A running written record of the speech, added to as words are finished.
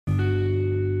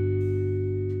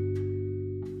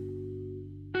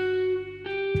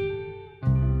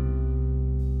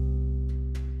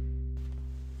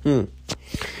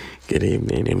Good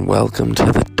evening and welcome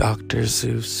to the Dr.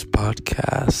 Zeus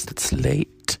podcast. It's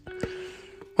late.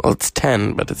 Well, it's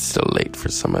 10, but it's still late for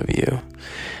some of you.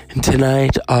 And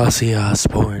tonight, Ozzy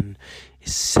Osbourne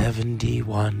is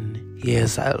 71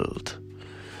 years old.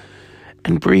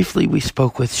 And briefly, we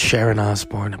spoke with Sharon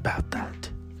Osbourne about that.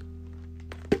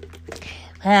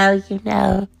 Well,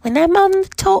 when I'm on the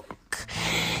talk,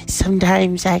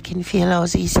 sometimes I can feel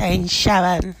Ozzy saying,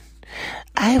 Sharon,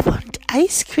 I want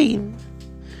ice cream.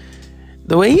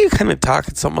 The way you kind of talk,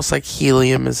 it's almost like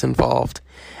helium is involved.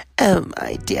 Oh,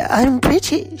 my dear, I'm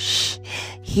British.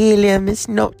 Helium is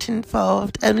not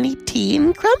involved, only tea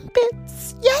and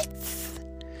crumpets. Yes.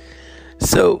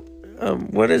 So,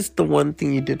 what is the one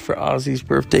thing you did for Ozzy's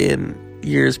birthday in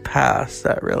years past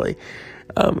that really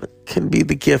can be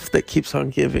the gift that keeps on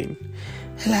giving?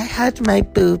 Well, I had my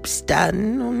boobs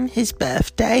done on his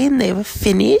birthday, and they were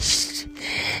finished.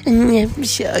 And I'm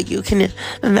sure you can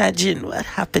imagine what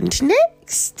happened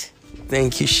next.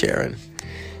 Thank you, Sharon.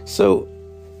 So,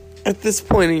 at this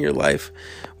point in your life,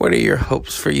 what are your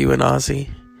hopes for you and Ozzy?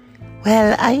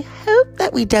 Well, I hope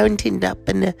that we don't end up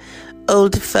in an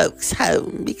old folks'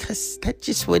 home, because that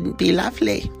just wouldn't be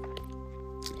lovely.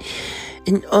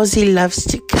 And Ozzy loves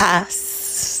to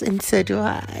cuss, and so do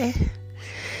I.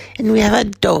 And we have our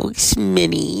dogs,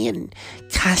 Minnie and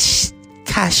Cash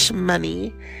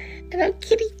Money, and our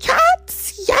kitty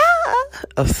cats, yeah.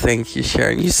 Oh, thank you,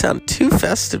 Sharon. You sound too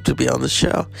festive to be on the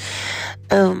show.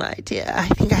 Oh, my dear, I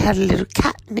think I had a little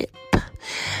catnip.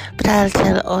 But I'll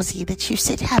tell Ozzy that you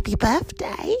said happy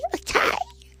birthday, okay?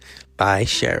 Bye,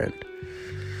 Sharon.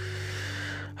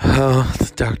 Oh, the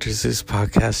Dr. Zeus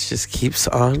podcast just keeps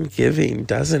on giving,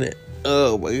 doesn't it?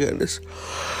 Oh, my goodness.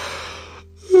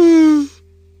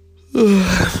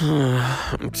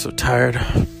 I'm so tired,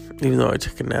 even though I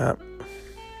took a nap.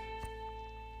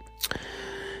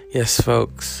 Yes,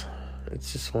 folks,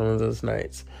 it's just one of those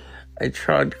nights. I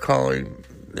tried calling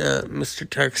Mr.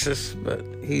 Texas, but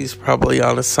he's probably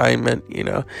on assignment,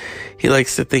 He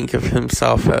likes to think of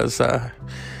himself as, the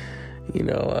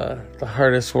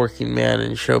hardest working man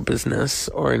in show business,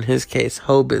 or in his case,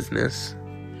 hoe business.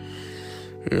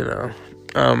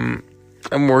 I'm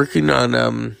working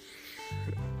on,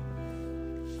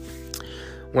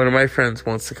 one of my friends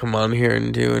wants to come on here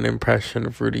and do an impression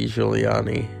of Rudy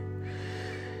Giuliani.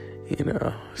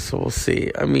 So we'll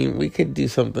see. I mean, we could do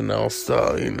something else,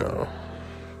 though,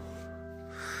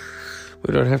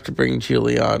 We don't have to bring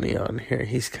Giuliani on here.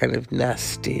 He's kind of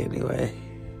nasty anyway.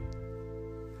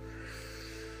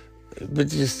 But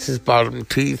just his bottom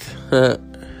teeth.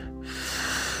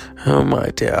 Oh, my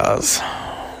dears.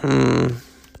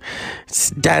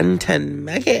 It's Danton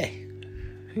Maggie.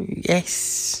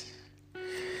 Yes.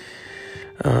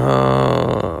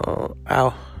 Oh,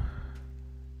 ow.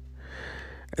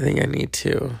 I think I need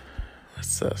to.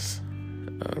 What's this?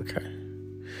 Okay.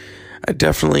 I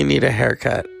definitely need a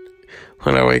haircut.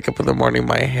 When I wake up in the morning,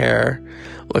 my hair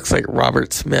looks like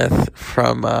Robert Smith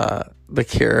from The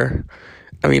Cure.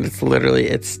 I mean,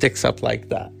 it sticks up like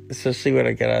that. Especially when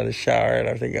I get out of the shower and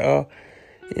I think,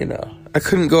 I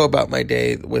couldn't go about my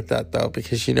day with that, though,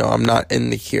 because, I'm not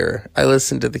in The Cure. I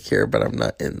listen to The Cure, but I'm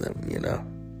not in them,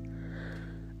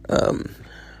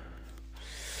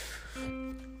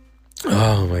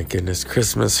 Oh my goodness,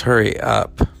 Christmas, hurry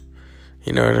up.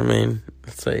 You know what I mean?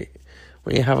 It's like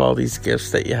when you have all these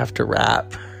gifts that you have to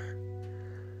wrap.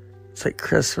 It's like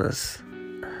Christmas,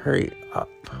 hurry up.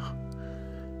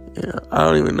 I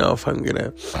don't even know if I'm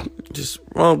gonna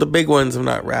the big ones I'm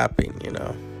not wrapping,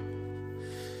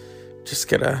 Just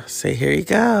gonna say, here you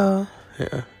go.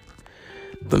 Yeah.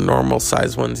 The normal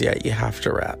size ones, yeah, you have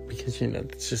to wrap because,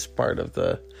 it's just part of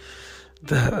the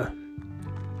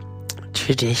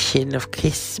tradition of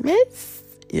Christmas.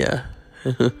 Yeah.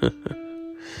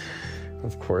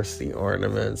 Of course, the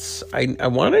ornaments. I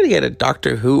wanted to get a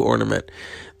Doctor Who ornament.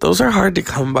 Those are hard to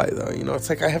come by, though. It's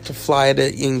like I have to fly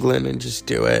to England and just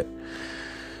do it.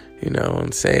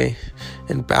 And say,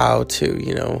 and bow to,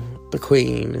 the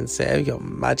Queen and say, oh, Your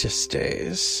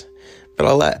Majesties. But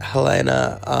I'll let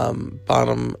Helena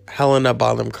Bonham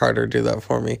Carter do that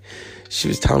for me. She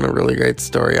was telling a really great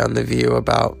story on The View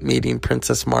about meeting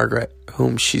Princess Margaret,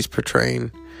 whom she's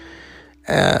portraying.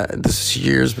 This is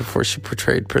years before she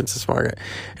portrayed Princess Margaret.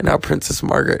 And how Princess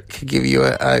Margaret could give you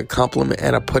a compliment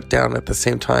and a put down at the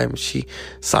same time. She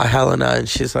saw Helena and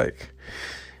she's like,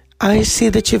 I see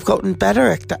that you've gotten better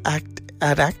at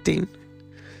acting.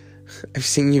 I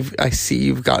see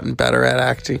you've gotten better at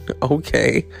acting.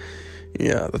 Okay.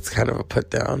 Yeah, that's kind of a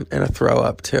put down and a throw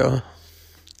up too.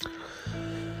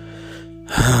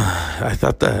 I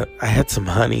thought that I had some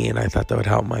honey and I thought that would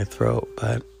help my throat,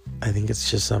 but I think it's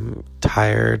just I'm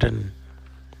tired and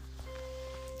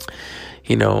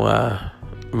I've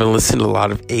been listening to a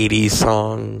lot of 80s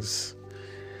songs.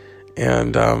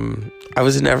 And I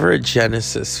was never a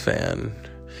Genesis fan.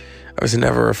 I was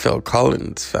never a Phil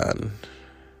Collins fan.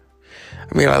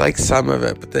 I mean, I like some of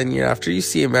it, but then after you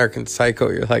see American Psycho,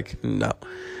 you're like, no.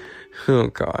 Oh,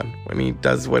 God. When he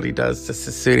does what he does to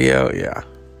Sussudio, yeah.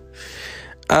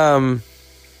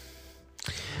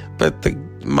 But the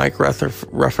Mike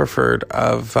Rutherford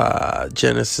of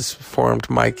Genesis formed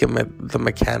Mike and the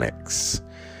Mechanics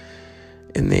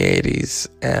in the 80s,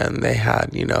 and they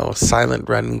had, Silent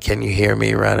Running, Can You Hear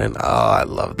Me Running? Oh, I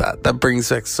love that. That brings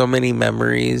back so many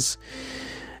memories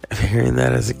of hearing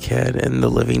that as a kid, and The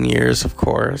Living Years, of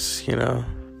course,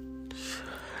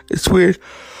 It's weird.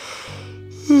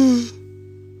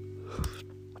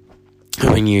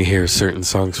 When you hear certain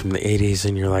songs from the 80s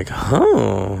and you're like,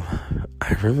 oh,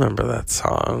 I remember that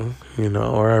song,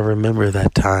 or I remember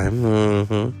that time.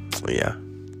 Mm-hmm. Yeah.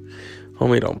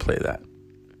 Homie, don't play that.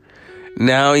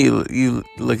 Now you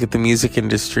look at the music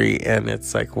industry and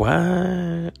it's like,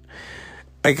 what?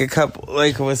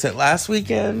 Was it last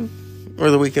weekend or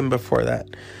the weekend before that?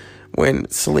 When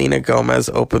Selena Gomez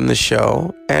opened the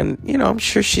show, and, I'm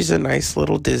sure she's a nice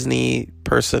little Disney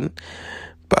person,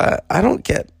 but I don't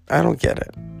get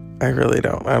it. I really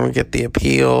don't. I don't get the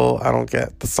appeal. I don't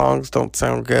get the songs don't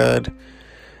sound good.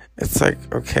 It's like,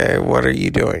 okay, what are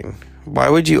you doing? Why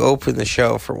would you open the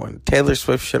show for one? Taylor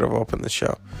Swift should have opened the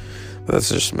show. But that's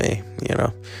just me,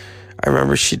 I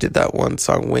remember she did that one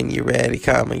song, When You Ready,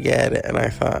 Come and Get It. And I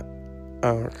thought,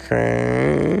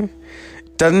 okay.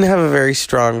 Doesn't have a very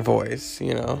strong voice,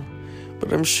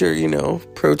 But I'm sure,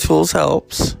 Pro Tools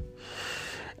helps.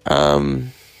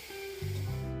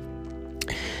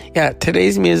 Yeah,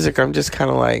 today's music, I'm just kind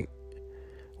of like,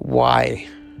 why?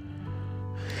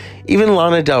 Even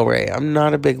Lana Del Rey. I'm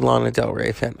not a big Lana Del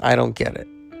Rey fan. I don't get it.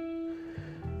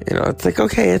 It's like,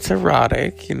 okay, it's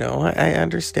erotic, I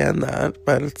understand that,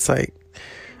 but it's like,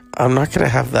 I'm not going to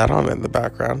have that on in the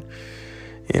background,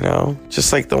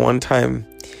 just like the one time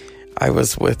I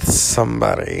was with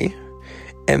somebody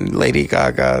and Lady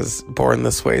Gaga's Born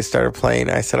This Way started playing.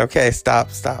 I said, okay,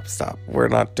 stop. We're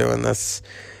not doing this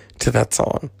to that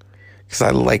song, because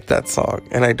I like that song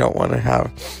and I don't want to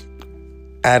have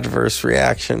adverse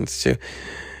reactions to.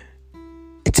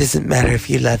 It doesn't matter if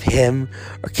you love him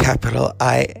or capital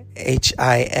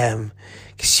IHIM,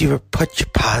 because put your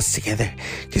paws together,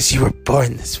 because you were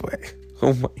born this way.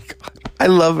 Oh my God. I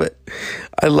love it.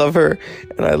 I love her.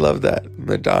 And I love that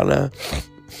Madonna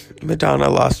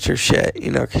lost her shit,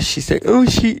 because she said, oh,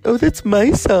 that's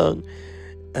my song.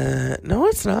 No,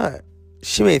 it's not.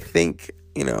 She may think,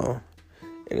 it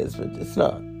is, but it's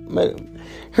not.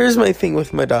 Here's my thing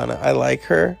with Madonna. I like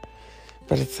her.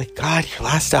 But it's like, God, your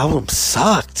last album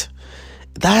sucked.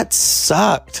 That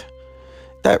sucked.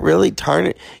 That really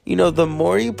tarnished. The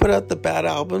more you put out the bad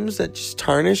albums, that just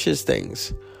tarnishes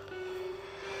things.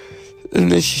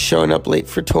 And then she's showing up late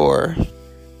for tour.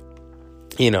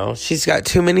 She's got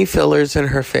too many fillers in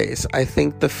her face. I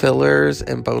think the fillers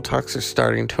and Botox are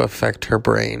starting to affect her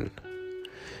brain.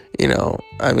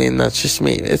 That's just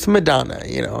me. It's Madonna,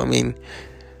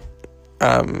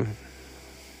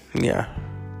 yeah.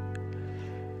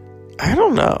 I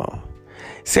don't know.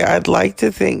 See, I'd like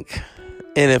to think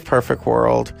in a perfect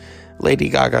world, Lady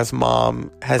Gaga's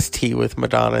mom has tea with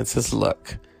Madonna and says,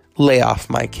 look, lay off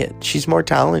my kid. She's more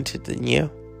talented than you.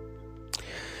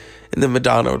 And then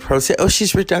Madonna would probably say, oh,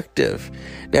 she's reductive.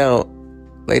 Now,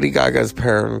 Lady Gaga's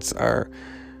parents are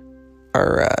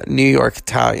New York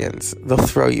Italians. They'll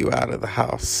throw you out of the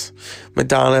house.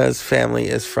 Madonna's family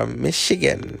is from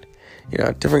Michigan.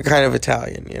 Different kind of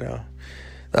Italian,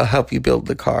 They'll help you build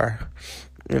the car.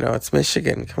 It's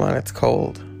Michigan. Come on, it's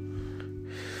cold.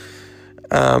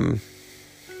 I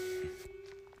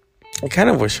kind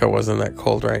of wish I wasn't that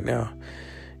cold right now.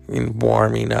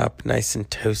 Warming up, nice and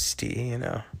toasty,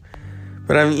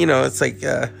 But it's like,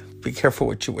 be careful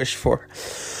what you wish for.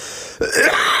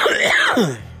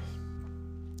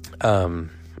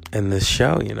 And this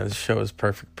show, the show is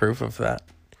perfect proof of that.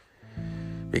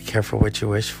 Be careful what you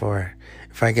wish for.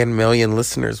 If I get 1 million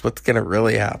listeners, what's going to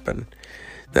really happen?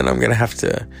 Then I'm going to have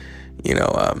to,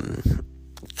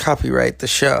 copyright the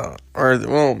show. Or,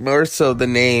 more so the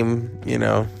name,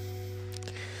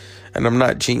 And I'm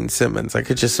not Gene Simmons. I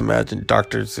could just imagine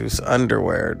Dr. Zeus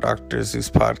underwear, Dr. Zeus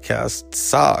podcast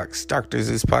socks, Dr.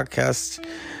 Zeus podcast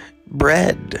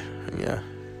bread. Yeah.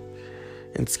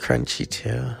 It's crunchy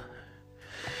too.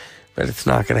 But it's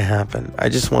not going to happen. I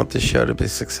just want this show to be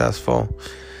successful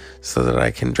so that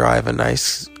I can drive a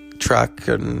nice truck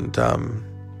and,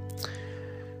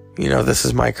 this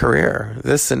is my career.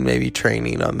 This and maybe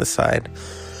training on the side.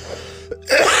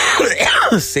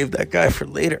 Save that guy for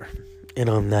later. And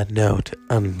on that note,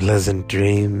 unpleasant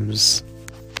dreams.